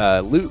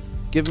 Okay. Luke,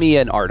 give me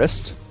an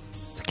artist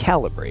to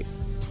calibrate.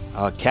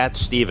 Cat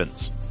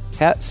Stevens.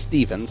 Cat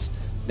Stevens.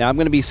 Now I'm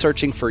going to be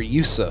searching for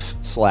Yusuf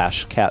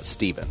 / Cat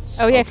Stevens.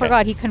 Oh, yeah, I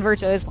forgot. He converted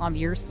to Islam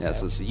years ago. Yeah,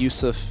 this is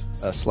Yusuf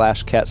 /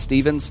 Cat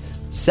Stevens.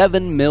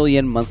 7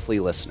 million monthly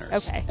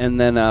listeners. Okay. And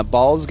then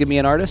Balls, give me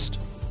an artist.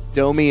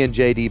 Domi and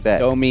JD Beck.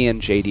 Domi and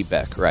JD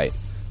Beck, right.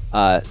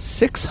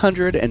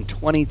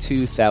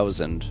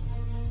 622,000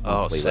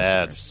 monthly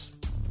sad. listeners.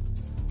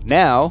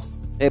 Now,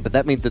 Hey, but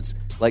that means it's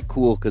like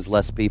cool because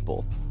less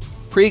people.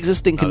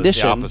 pre-existing No, it's the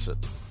condition. opposite.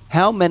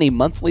 How many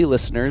monthly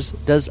listeners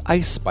does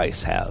Ice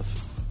Spice have?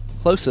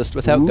 Closest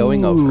without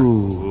going over.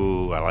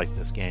 Ooh, I like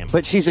this game.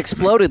 But she's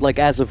exploded like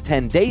as of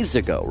 10 days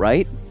ago,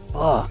 right?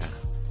 Fuck.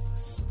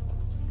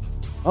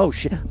 Oh,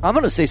 shit. I'm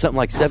going to say something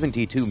like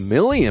 72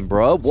 million,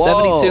 bro.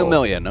 Whoa. 72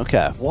 million,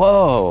 okay.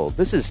 Whoa.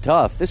 This is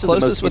tough. This is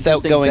Closest the most without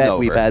interesting going bet over.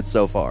 we've had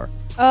so far.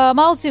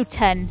 I'll do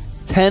 10.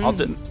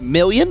 10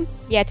 million?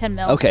 Yeah, 10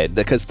 mil. Okay,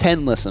 because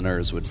 10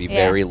 listeners would be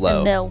Yeah, very 10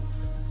 low. mil.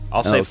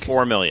 I'll say Okay.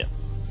 4 million.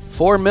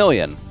 4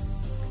 million.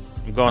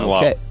 I'm going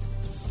Okay. low.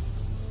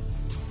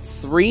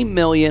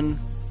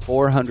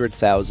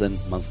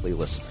 3,400,000 monthly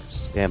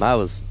listeners. Damn, I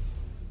was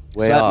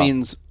way so that off.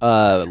 means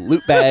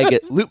Loot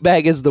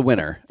Bag is the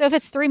winner. So if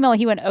it's 3 mil,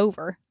 he went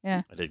over.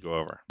 Yeah. I did go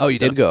over. Oh, you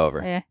did go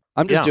over. Yeah.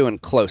 I'm just Yeah. doing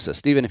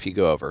closest. Even if you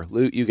go over,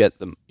 Loot, you get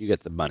the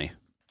money.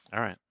 All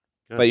right.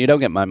 Good. But you don't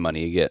get my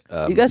money. You get.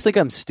 You guys think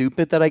I'm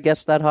stupid that I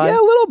guessed that high? Yeah,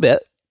 a little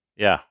bit.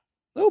 Yeah.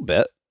 A little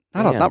bit.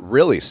 Damn. Not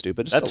really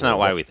stupid. Just That's a not little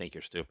why bit. we think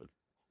you're stupid.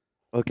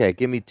 Okay,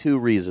 give me 2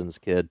 reasons,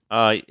 kid.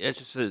 It's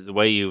just the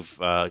way you've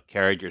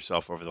carried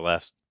yourself over the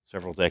last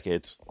several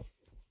decades,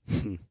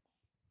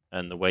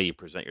 and the way you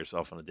present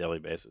yourself on a daily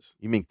basis.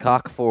 You mean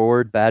cock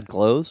forward, bad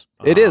clothes?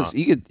 It is.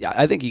 You could.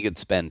 I think you could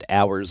spend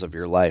hours of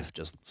your life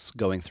just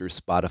going through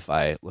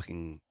Spotify,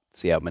 looking,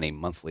 see how many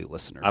monthly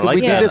listeners. Could we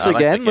do this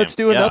again? Let's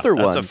do another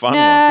one. That's a fun No,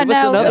 one. Give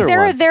us no. another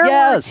there one. there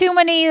Yes. were too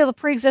many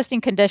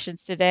pre-existing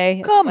conditions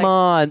today. Come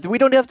on. We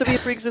don't have to be a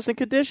pre-existing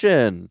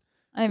condition.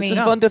 I mean, this is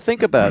fun to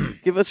think about.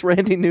 Give us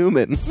Randy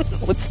Newman.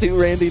 Let's do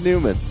Randy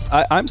Newman.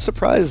 I'm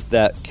surprised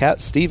that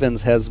Cat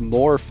Stevens has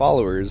more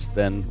followers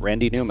than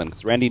Randy Newman,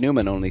 because Randy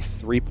Newman only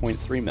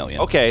 3.3 million.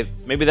 Okay,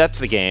 maybe that's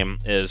the game,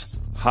 is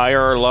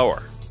higher or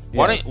lower.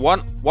 Yeah.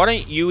 Why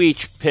don't you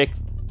each pick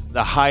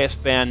the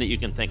highest band that you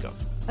can think of?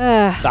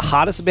 The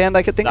hottest band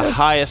I could think of? The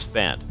highest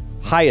band.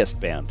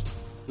 Highest band.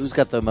 Who's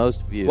got the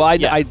most views? Well,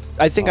 I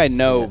think I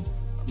know. Man.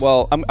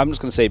 Well, I'm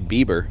just going to say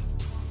Bieber.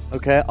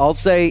 Okay, I'll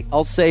say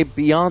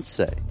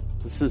Beyonce.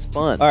 This is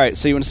fun. All right,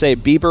 so you want to say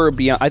Bieber or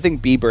Beyonce? I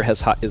think Bieber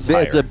is higher.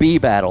 It's a B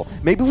battle.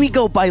 Maybe we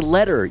go by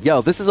letter.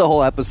 Yo, this is a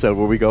whole episode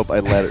where we go by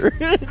letter.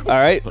 All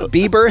right,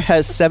 Bieber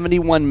has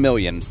 71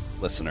 million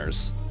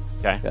listeners.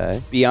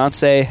 Okay.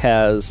 Beyonce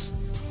has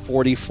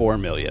 44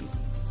 million.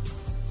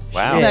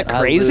 Wow. Isn't that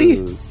crazy?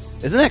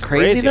 Isn't that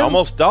crazy, though?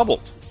 Almost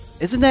doubled.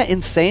 Isn't that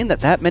insane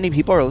that many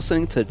people are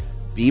listening to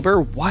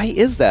Bieber? Why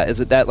is that? Is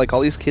it that like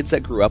all these kids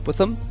that grew up with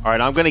him? All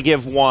right, I'm going to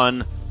give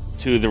one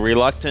to the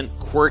Reluctant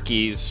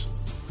Quirkies,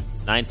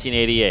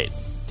 1988.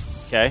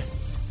 Okay?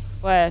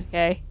 What?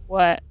 Okay.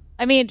 What?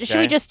 I mean, should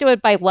Okay. we just do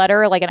it by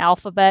letter, like an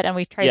alphabet, and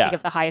we try to Yeah. think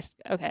of the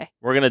highest? Okay.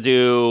 We're going to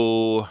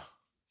do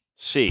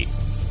C.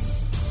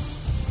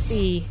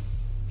 C.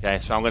 Okay,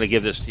 so I'm going to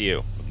give this to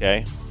you.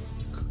 Okay?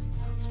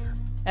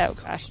 Oh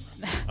gosh.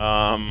 C. C.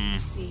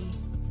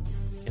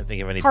 Can't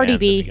think of any Cardi bands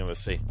B. that begin with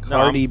C.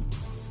 Cardi.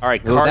 All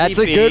right, Ooh, Cardi that's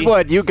B. a good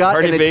one. You got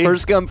Cardi and it's B.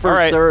 first come, All first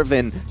right. serve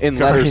in Cardi-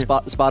 letters,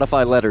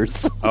 Spotify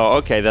letters. Oh,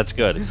 okay, that's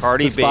good.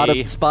 Cardi B.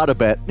 Spot a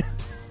bet.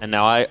 And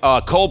now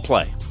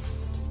Coldplay.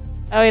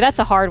 Oh, that's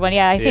a hard one.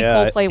 Yeah, I think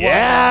Coldplay won.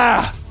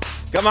 Yeah!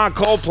 Come on,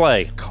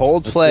 Coldplay.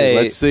 Coldplay.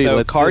 Let's see.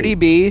 So Cardi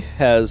B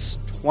has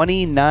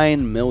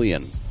 29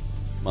 million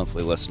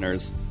monthly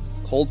listeners.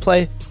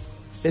 Coldplay,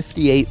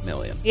 58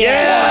 million.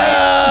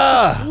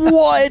 Yeah!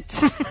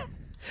 What?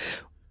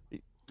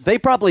 They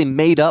probably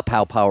made up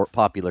how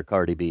popular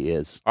Cardi B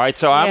is. All right,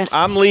 so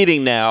I'm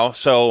leading now,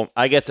 so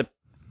I get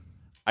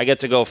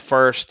to go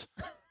first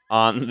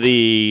on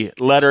the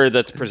letter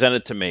that's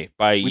presented to me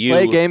by We you.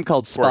 play a game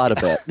called Spot a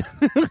Bet.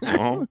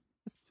 So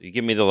you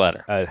give me the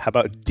letter. How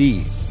about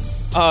D?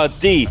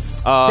 D.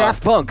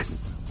 Daft Punk.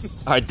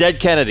 All right, Dead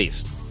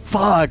Kennedys.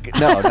 Fuck.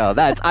 No,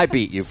 I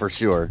beat you for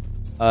sure.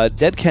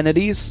 Dead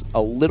Kennedys,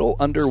 a little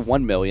under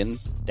 1 million.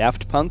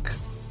 Daft Punk,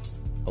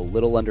 a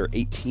little under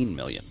 18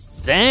 million.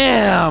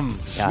 Damn!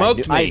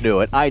 Smoked me. I knew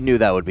it. I knew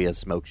that would be a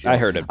smoke show. I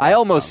heard it. I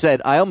almost said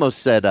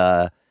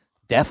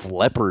Def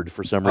Leppard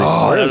for some reason.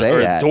 Oh, Where are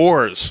they at?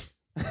 Doors.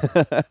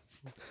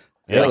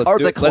 Yeah, Like, let's are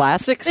do the it. Let's-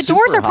 classics The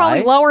doors super are probably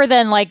high? lower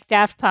than like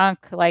Daft Punk.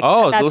 Like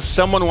that's,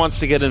 Someone wants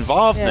to get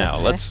involved now.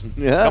 Let's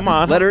come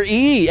on. Letter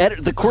E.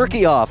 The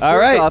quirky off. All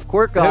right.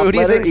 Quirk off. Who do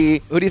you letter think's,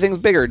 E. who do you think's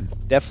bigger,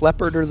 Def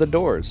Leppard or the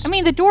Doors? I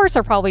mean, the doors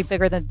are probably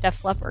bigger than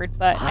Def Leppard,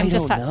 but I I'm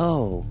just don't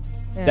know.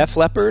 Yeah. Def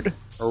Leppard,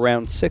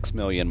 around 6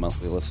 million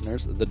monthly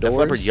listeners. The Doors, Def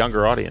Leppard's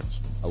younger audience.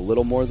 a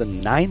little more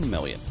than 9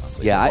 million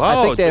monthly Yeah, listeners.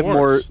 I think they have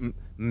more Doors.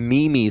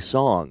 memey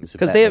songs.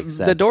 Because they have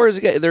the Doors.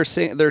 Their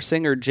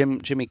singer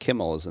Jimmy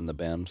Kimmel is in the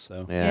band.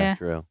 So Yeah, Yeah.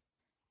 true.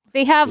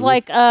 They have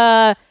like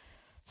a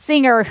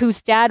singer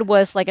whose dad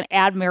was like an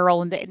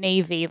admiral in the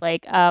Navy,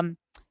 like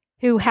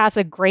who has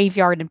a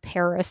graveyard in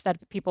Paris that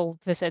people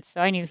visit.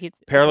 So I knew he.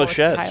 Père was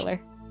Lachaise. Tyler.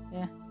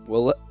 Yeah.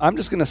 Well, I'm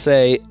just gonna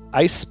say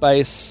Ice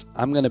Spice.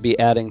 I'm gonna be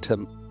adding to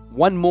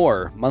one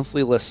more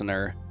monthly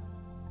listener.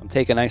 I'm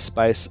taking Ice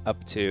Spice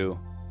up to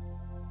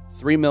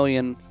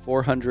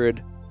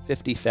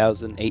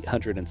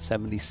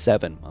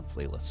 3,450,877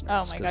 monthly listeners. Oh my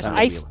 'cause gosh, I'm gonna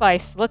Ice be-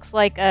 Spice looks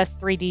like a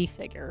 3D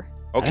figure.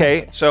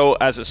 Okay, so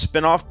as a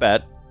spin-off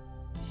bet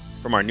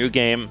from our new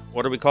game,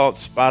 what do we call it?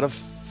 Spot a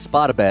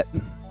bet.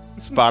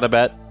 Spot a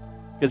bet.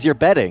 Because you're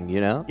betting,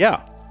 you know? Yeah.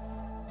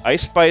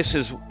 Ice Spice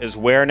is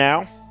where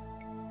now?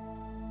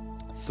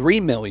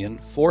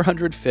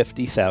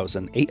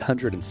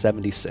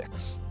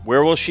 3,450,876.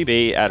 Where will she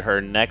be at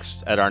our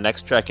next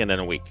check-in in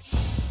a week?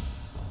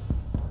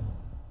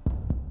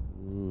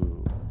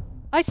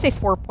 I say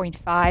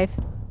 4.5.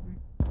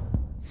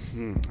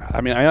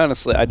 I mean,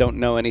 I don't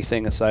know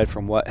anything aside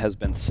from what has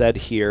been said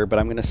here, but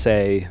I'm going to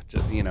say,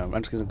 I'm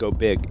just going to go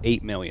big,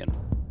 8 million.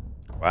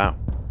 Wow.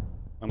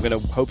 I'm going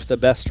to hope the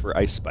best for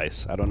Ice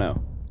Spice. I don't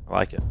know. I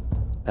like it.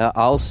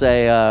 I'll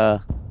say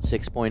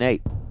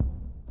 6.8.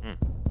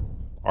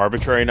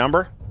 Arbitrary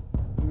number?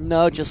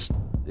 No, just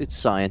it's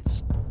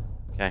science.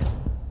 Okay.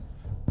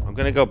 I'm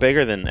going to go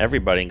bigger than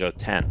everybody and go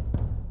 10.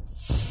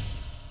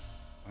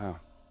 Wow.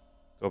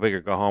 Go big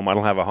or go home. I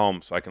don't have a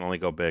home, so I can only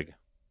go big.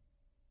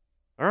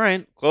 All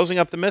right. Closing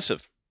up the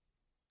missive.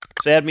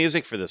 Sad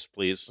music for this,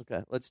 please.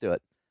 Okay, let's do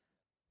it.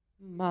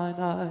 Mine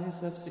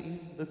eyes have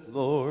seen the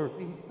glory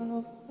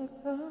of the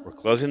God. We're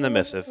closing the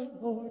missive.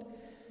 Lord,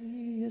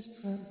 He is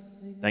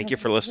trembling. Thank you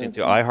for listening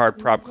to iHeart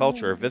Prop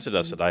Culture. Visit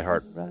us at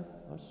iHeart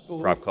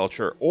Prop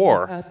Culture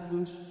or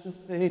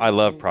I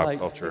Love Prop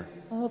Culture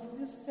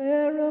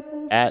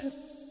at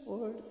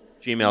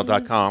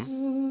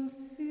gmail.com.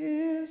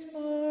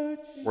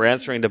 We're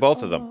answering to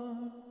both of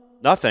them.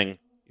 Nothing,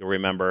 you'll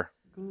remember,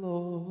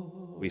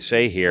 we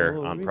say here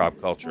on Prop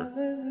Culture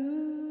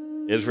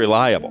is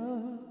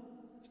reliable.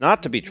 It's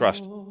not to be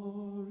trusted.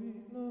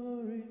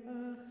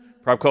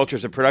 Prop Culture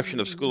is a production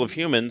of School of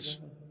Humans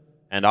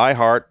and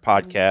iHeart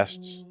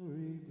Podcasts.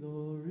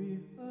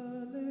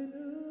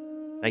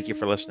 Thank you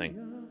for listening.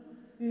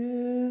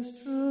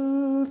 His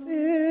truth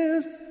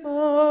is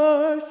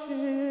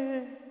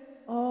marching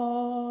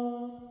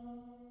on.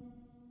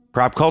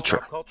 Prop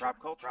Culture.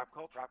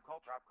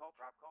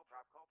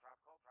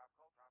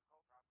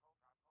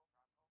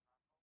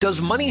 Does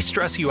money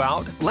stress you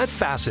out? Let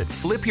Facet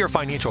flip your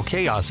financial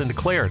chaos into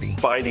clarity.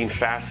 Finding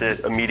Facet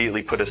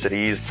immediately put us at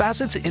ease.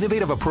 Facet's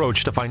innovative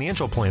approach to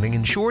financial planning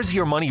ensures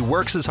your money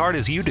works as hard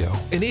as you do,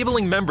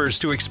 enabling members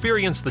to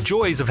experience the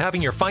joys of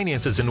having your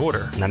finances in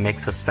order. And that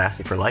makes us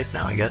Facet for life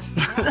now, I guess.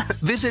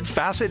 Visit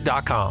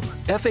Facet.com,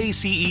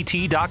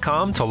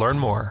 FACET.com to learn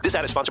more. This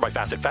ad is sponsored by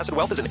Facet. Facet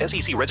Wealth is an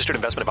SEC registered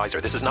investment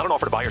advisor. This is not an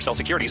offer to buy or sell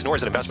securities, nor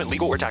is it investment,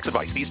 legal, or tax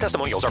advice. These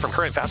testimonials are from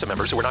current Facet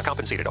members who are not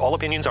compensated. All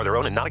opinions are their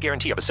own and not a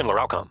guarantee of a similar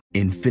outcome.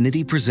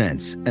 Infiniti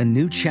presents a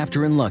new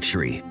chapter in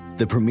luxury,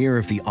 the premiere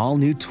of the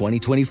all-new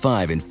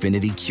 2025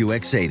 Infiniti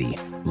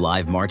QX80,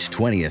 live March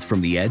 20th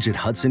from the Edge at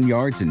Hudson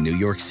Yards in New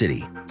York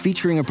City,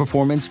 featuring a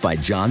performance by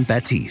Jon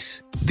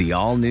Batiste. The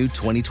all-new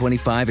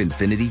 2025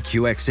 Infiniti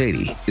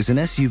QX80 is an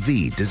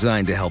SUV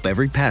designed to help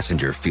every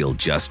passenger feel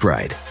just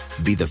right.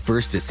 Be the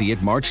first to see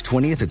it March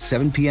 20th at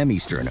 7 p.m.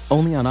 Eastern,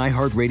 only on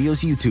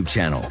iHeartRadio's YouTube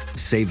channel.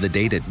 Save the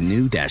date at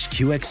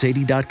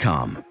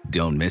new-QX80.com.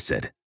 Don't miss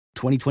it.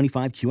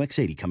 2025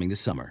 QX80 coming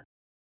this summer.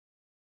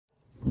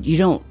 You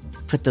don't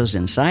put those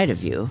inside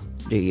of you,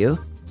 do you?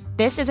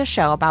 This is a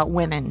show about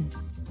women.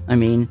 I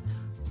mean,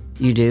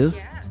 you do?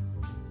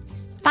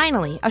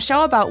 Finally, a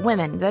show about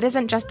women that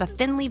isn't just a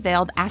thinly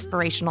veiled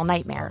aspirational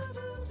nightmare.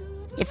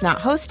 It's not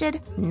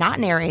hosted, not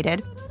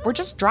narrated. We're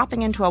just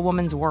dropping into a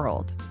woman's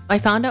world. I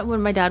found out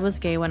when my dad was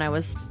gay when I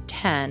was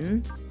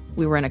 10.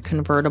 We were in a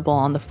convertible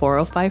on the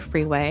 405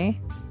 freeway,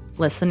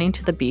 listening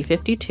to the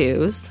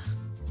B-52s.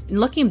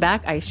 Looking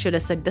back, I should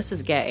have said, this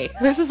is gay.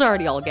 This is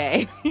already all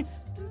gay.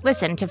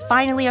 Listen to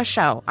Finally a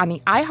Show on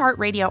the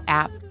iHeartRadio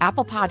app,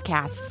 Apple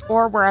Podcasts,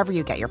 or wherever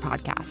you get your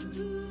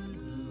podcasts.